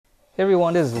Hey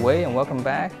everyone, this is Wei and welcome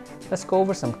back. Let's go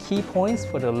over some key points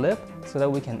for the lip so that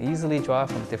we can easily draw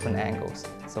from different angles.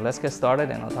 So let's get started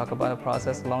and I'll talk about the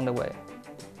process along the way.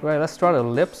 Right, let's draw the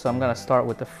lip. So I'm going to start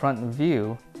with the front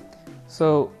view.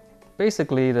 So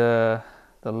basically the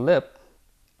lip,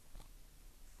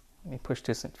 let me push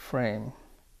this in frame.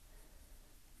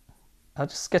 I'll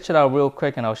just sketch it out real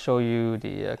quick and I'll show you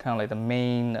the kind of like the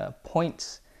main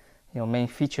points, main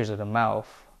features of the mouth,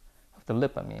 of the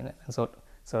lip I mean, and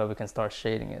so that we can start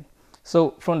shading it.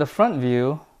 So from the front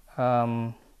view,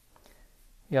 you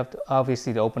have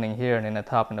obviously the opening here and then the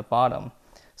top and the bottom.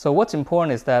 So what's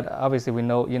important is that obviously we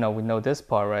know this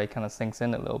part, right, kind of sinks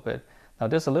in a little bit. Now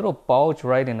there's a little bulge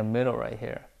right in the middle right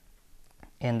here.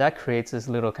 And that creates this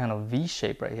little kind of V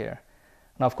shape right here.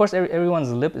 Now of course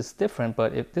everyone's lip is different,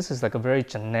 but if this is like a very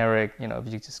generic, if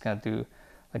you just kind of do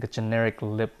like a generic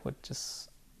lip with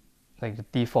just like the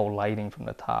default lighting from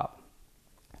the top.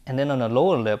 And then on the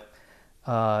lower lip,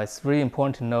 it's really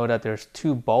important to know that there's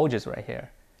two bulges right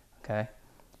here, okay?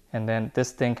 And then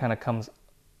this thing kind of comes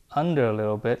under a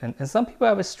little bit. And some people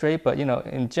have it straight, but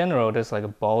in general, there's like a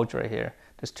bulge right here.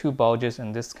 There's two bulges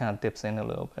and this kind of dips in a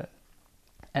little bit.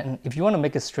 And if you want to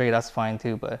make it straight, that's fine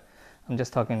too, but I'm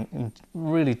just talking in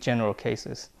really general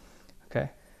cases, okay?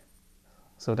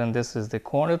 So then this is the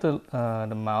corner of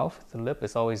the mouth. The lip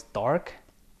is always dark.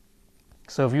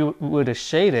 So if you were to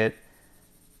shade it,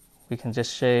 we can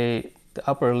just shade the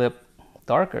upper lip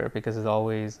darker because it's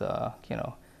always,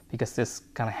 because this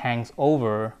kind of hangs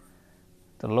over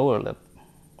the lower lip.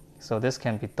 So this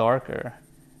can be darker,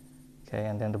 okay?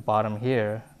 And then the bottom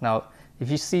here. Now, if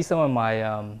you see some of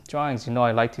my drawings,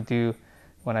 I like to do,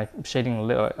 when I'm shading the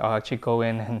lip, I'll actually go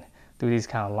in and do these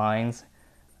kind of lines.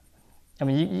 I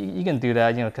mean, you can do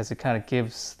that, because it kind of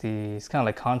gives it's kind of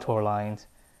like contour lines,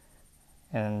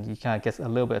 and you kind of get a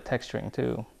little bit of texturing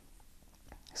too.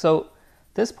 So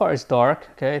this part is dark,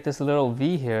 okay? There's a little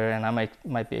V here, and I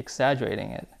might be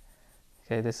exaggerating it.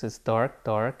 Okay, this is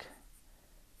dark.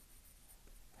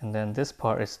 And then this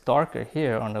part is darker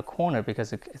here on the corner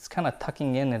because it's kind of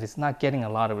tucking in and it's not getting a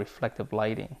lot of reflective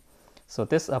lighting. So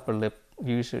this upper lip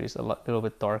usually is a little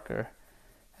bit darker.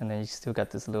 And then you still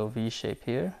got this little V shape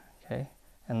here, okay?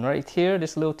 And right here,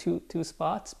 there's a little two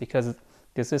spots because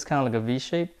this is kind of like a V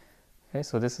shape. Okay,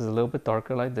 so this is a little bit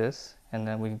darker like this. And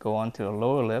then we can go on to the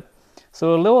lower lip.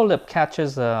 So the lower lip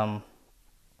catches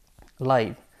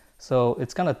light. So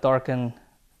it's gonna darken,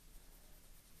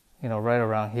 right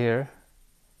around here.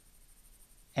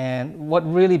 And what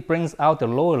really brings out the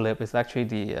lower lip is actually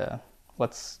the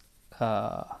what's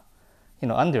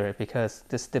under it, because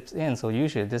this dips in. So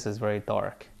usually this is very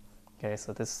dark. Okay,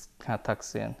 so this kind of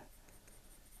tucks in.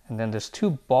 And then there's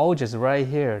two bulges right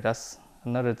here. That's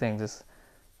another thing. It's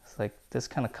like this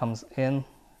kind of comes in.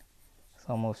 It's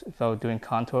almost, if I were doing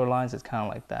contour lines, it's kind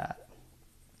of like that.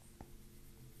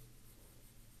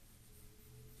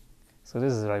 So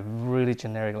this is like really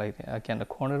generic, like again, the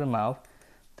corner of the mouth,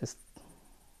 this,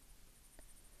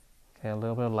 okay, a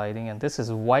little bit of lighting, and this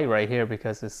is white right here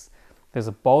because there's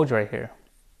a bulge right here,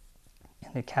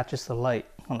 and it catches the light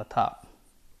on the top.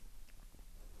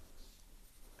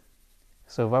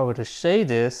 So if I were to shade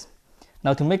this,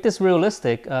 now to make this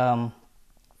realistic,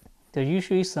 there's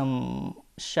usually some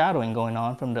shadowing going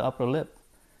on from the upper lip.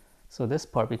 So this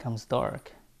part becomes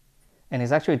dark. And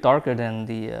it's actually darker than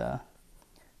the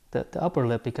upper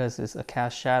lip because it's a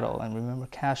cast shadow. And remember,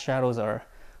 cast shadows are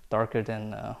darker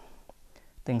than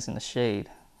things in the shade.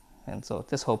 And so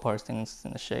this whole part is things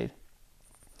in the shade.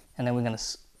 And then we're going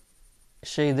to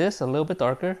shade this a little bit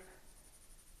darker.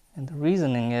 And the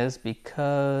reasoning is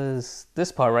because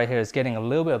this part right here is getting a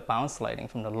little bit of bounce lighting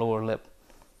from the lower lip.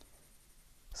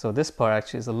 So this part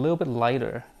actually is a little bit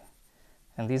lighter,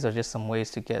 and these are just some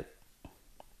ways to get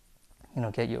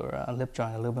your lip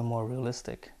drawing a little bit more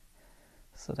realistic.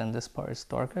 So then this part is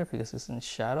darker because it's in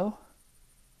shadow.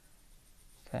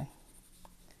 Okay,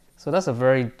 so that's a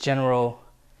very general,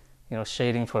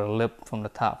 shading for the lip from the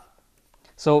top.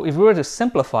 So if we were to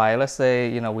simplify, let's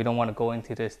say we don't want to go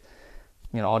into this,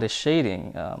 all this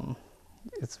shading.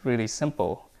 It's really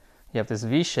simple. You have this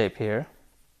V shape here.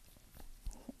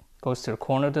 Goes to the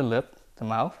corner of the lip, the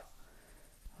mouth,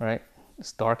 right?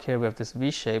 It's dark here, we have this V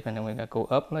shape, and then we're gonna go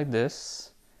up like this.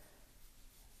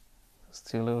 Those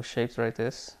two little shapes right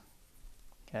this.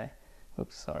 Okay,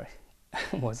 oops, sorry,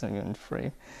 wasn't even in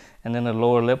frame. And then the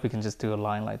lower lip, we can just do a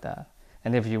line like that.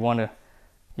 And if you wanna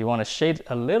shade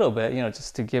a little bit,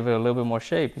 just to give it a little bit more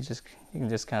shape, you can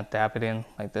just kind of dab it in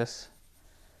like this.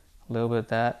 A little bit of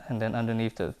that, and then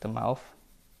underneath the mouth,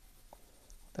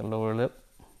 the lower lip.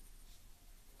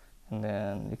 And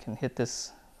then you can hit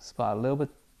this spot a little bit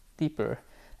deeper.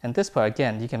 And this part,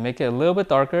 again, you can make it a little bit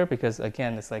darker because,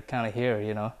 again, it's like kind of here,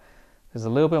 you know. There's a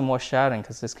little bit more shadowing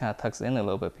because this kind of tucks in a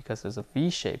little bit because there's a V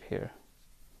shape here.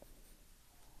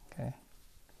 Okay.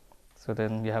 So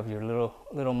then you have your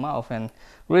little mouth, and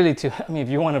really I mean, if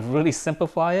you want to really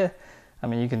simplify it, I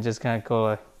mean, you can just kind of go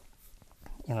like,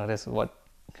 you know, this is what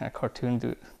kind of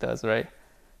cartoon does, right?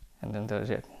 And then there's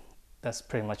it. That's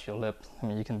pretty much your lip. I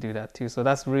mean, you can do that too. So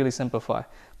that's really simplified.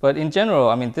 But in general,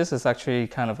 I mean, this is actually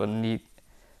kind of a neat,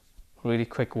 really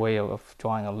quick way of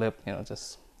drawing a lip, you know,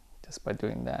 just by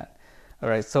doing that. All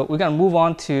right, so we're gonna move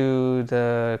on to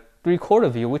the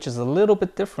 3/4 view, which is a little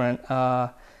bit different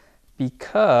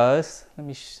because, let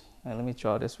me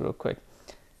draw this real quick.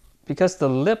 Because the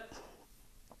lip,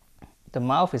 the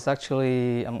mouth is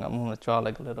actually, I'm gonna draw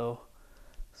like a little,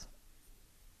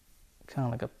 kind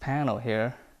of like a panel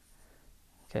here.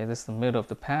 Okay, this is the middle of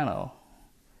the panel.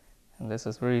 And this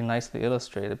is really nicely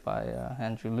illustrated by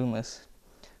Andrew Loomis.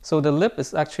 So the lip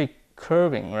is actually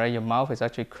curving, right? Your mouth is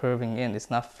actually curving in.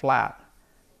 It's not flat.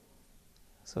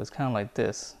 So it's kind of like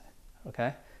this,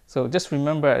 okay? So just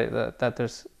remember that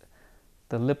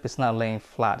the lip is not laying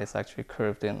flat. It's actually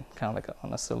curved in, kind of like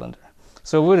on a cylinder.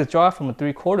 So we're to draw from a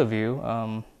 3/4 view.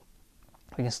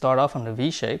 We can start off on the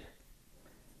V shape,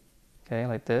 okay,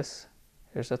 like this.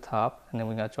 Here's the top, and then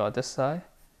we're gonna draw this side,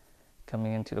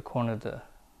 coming into the corner of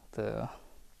the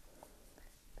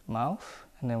mouth,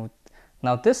 and then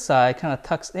now this side kind of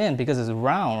tucks in because it's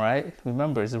round, right?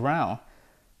 Remember, it's round.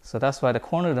 So that's why the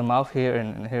corner of the mouth here,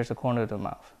 and here's the corner of the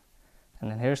mouth. And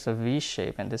then here's the V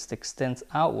shape, and this extends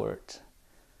outward.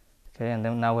 Okay, and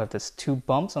then now we have this 2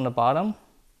 bumps on the bottom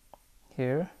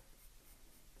here.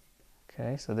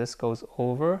 Okay, so this goes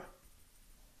over.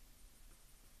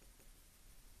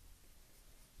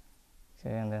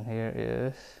 Okay, and then here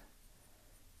is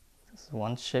this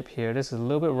one shape here. This is a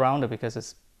little bit rounded because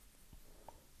it's,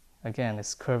 again,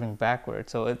 it's curving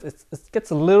backward. So it gets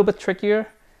a little bit trickier.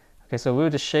 Okay, so we were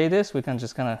to shade this, we can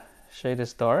just kind of shade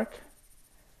this dark,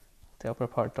 the upper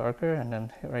part darker, and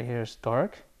then right here is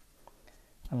dark.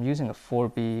 I'm using a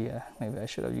 4B, maybe I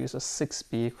should have used a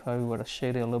 6B, probably would have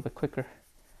shaded a little bit quicker.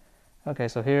 Okay,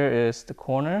 so here is the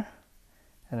corner,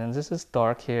 and then this is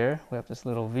dark here. We have this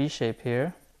little V shape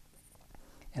here.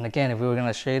 And again, if we were going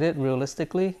to shade it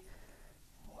realistically,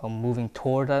 while moving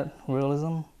toward that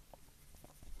realism,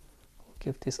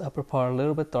 give this upper part a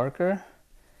little bit darker.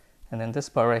 And then this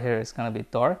part right here is going to be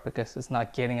dark because it's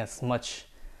not getting as much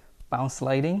bounce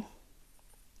lighting.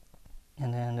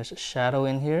 And then there's a shadow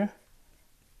in here,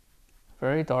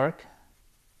 very dark.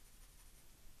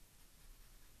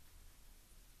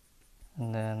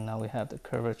 And then now we have the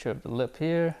curvature of the lip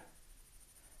here.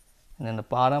 And then the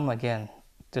bottom, again,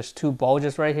 there's 2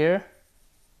 bulges right here.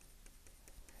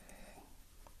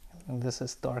 And this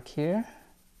is dark here.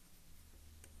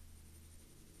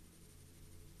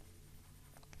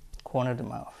 Corner of the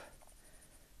mouth.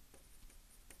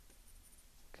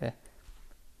 Okay,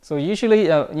 so usually,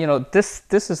 you know, this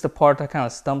is the part that kind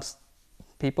of stumps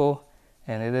people,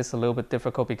 and it is a little bit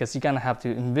difficult because you kind of have to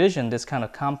envision this kind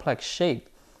of complex shape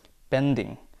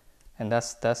bending, and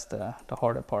that's the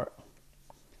harder part.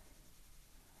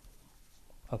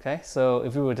 Okay, so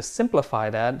if we were to simplify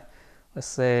that, let's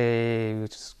say we're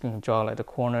just going to draw like the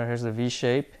corner. Here's the V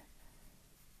shape.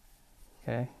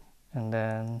 Okay, and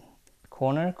then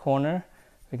corner,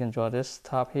 we can draw this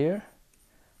top here,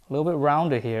 a little bit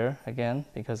rounder here again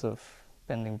because of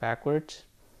bending backwards,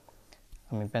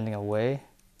 bending away.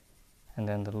 And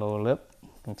then the lower lip, we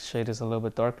can shade this a little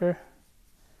bit darker.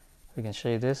 We can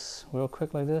shade this real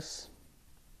quick like this,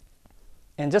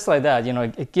 and just like that, you know,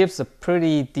 it gives a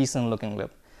pretty decent looking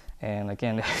lip. And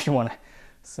again, if you want to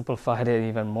simplify it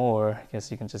even more, I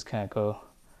guess you can just kind of go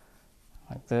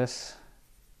like this.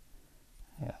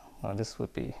 Yeah, well, this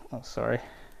would be, oh, sorry,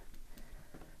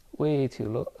 way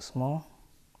too small.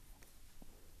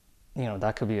 You know,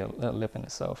 that could be a lip in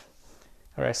itself.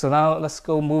 All right, so now let's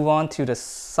go move on to the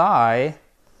side.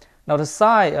 Now the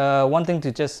side, one thing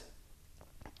to just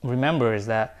remember is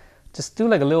that just do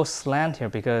like a little slant here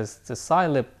because the side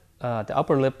lip, the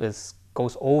upper lip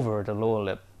goes over the lower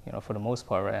lip, you know, for the most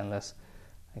part, right? Unless,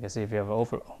 I guess if you have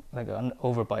an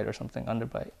overbite or something,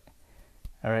 underbite.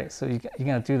 All right, so you're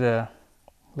gonna do the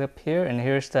lip here, and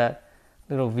here's that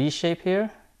little V shape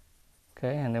here.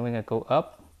 Okay, and then we're gonna go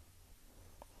up.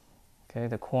 Okay,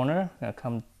 the corner, gonna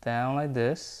come down like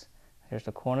this. Here's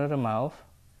the corner of the mouth,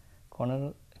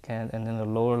 corner, okay, and then the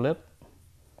lower lip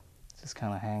just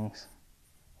kind of hangs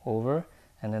over,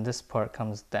 and then this part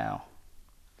comes down.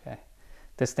 Okay,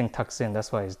 this thing tucks in,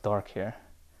 that's why it's dark here.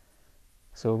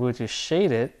 So we'll just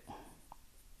shade it.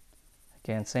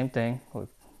 Again, same thing, we'll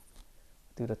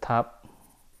do the top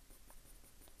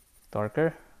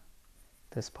darker.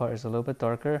 This part is a little bit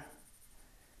darker.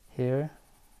 Here,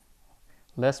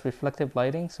 less reflective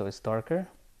lighting, so it's darker.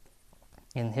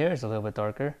 In here is a little bit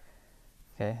darker.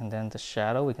 Okay, and then the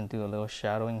shadow, we can do a little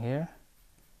shadowing here.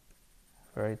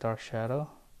 Very dark shadow.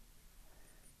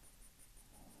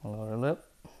 Lower lip.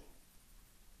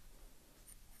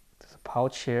 There's a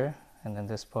pouch here, and then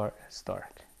this part is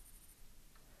dark.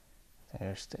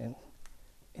 There's the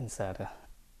inside the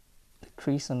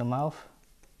crease in the mouth.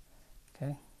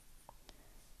 Okay.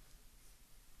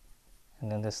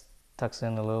 And then this tucks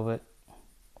in a little bit.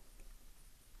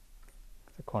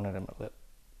 The corner of my lip.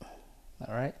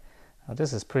 All right. Now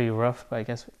this is pretty rough, but I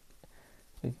guess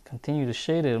we continue to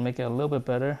shade it, it'll make it a little bit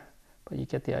better, but you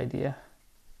get the idea.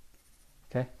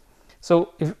 Okay.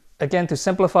 So if, again, to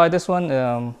simplify this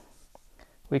one,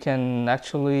 we can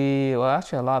actually, well,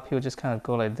 actually a lot of people just kind of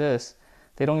go like this.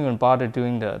 They don't even bother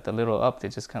doing the little up. They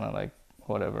just kind of like,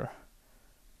 whatever.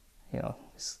 You know,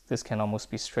 this can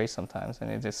almost be straight sometimes. And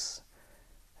it just,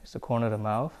 here's the corner of the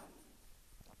mouth.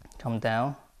 Come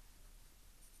down.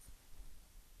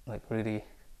 Like really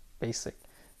basic.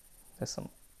 There's some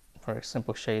very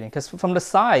simple shading. Because from the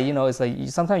side, you know, it's like,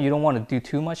 sometimes you don't want to do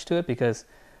too much to it because,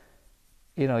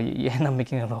 you know, you end up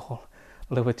making it a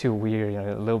little bit too weird, you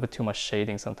know, a little bit too much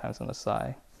shading sometimes on the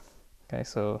side. Okay,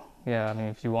 so yeah, I mean,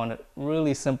 if you want it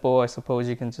really simple, I suppose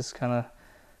you can just kind of,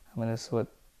 I mean, that's what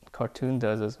cartoon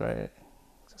does, is right,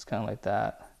 just kind of like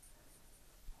that.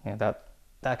 Yeah,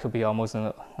 that could be almost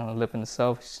on a lip in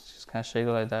itself. Just kind of shade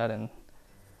it like that, and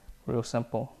real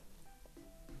simple.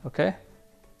 Okay,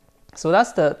 so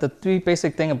that's the three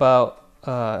basic thing about,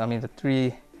 I mean, the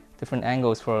three different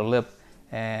angles for a lip.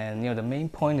 And you know, the main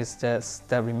point is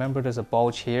that remember there's a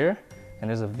bulge here and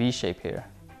there's a V shape here.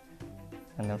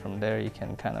 And then from there you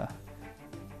can kind of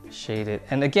shade it.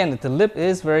 And again, the lip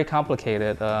is very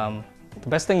complicated. The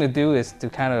best thing to do is to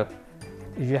kind of,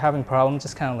 if you're having problems,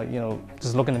 just kind of like, you know,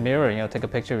 just look in the mirror, you know, take a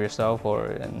picture of yourself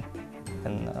and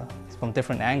from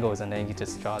different angles, and then you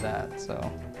just draw that.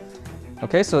 So,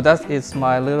 okay, so that is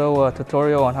my little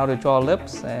tutorial on how to draw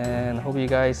lips, and I hope you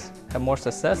guys have more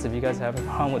success if you guys have a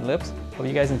problem with lips. Hope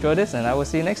you guys enjoyed this, and I will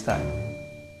see you next time.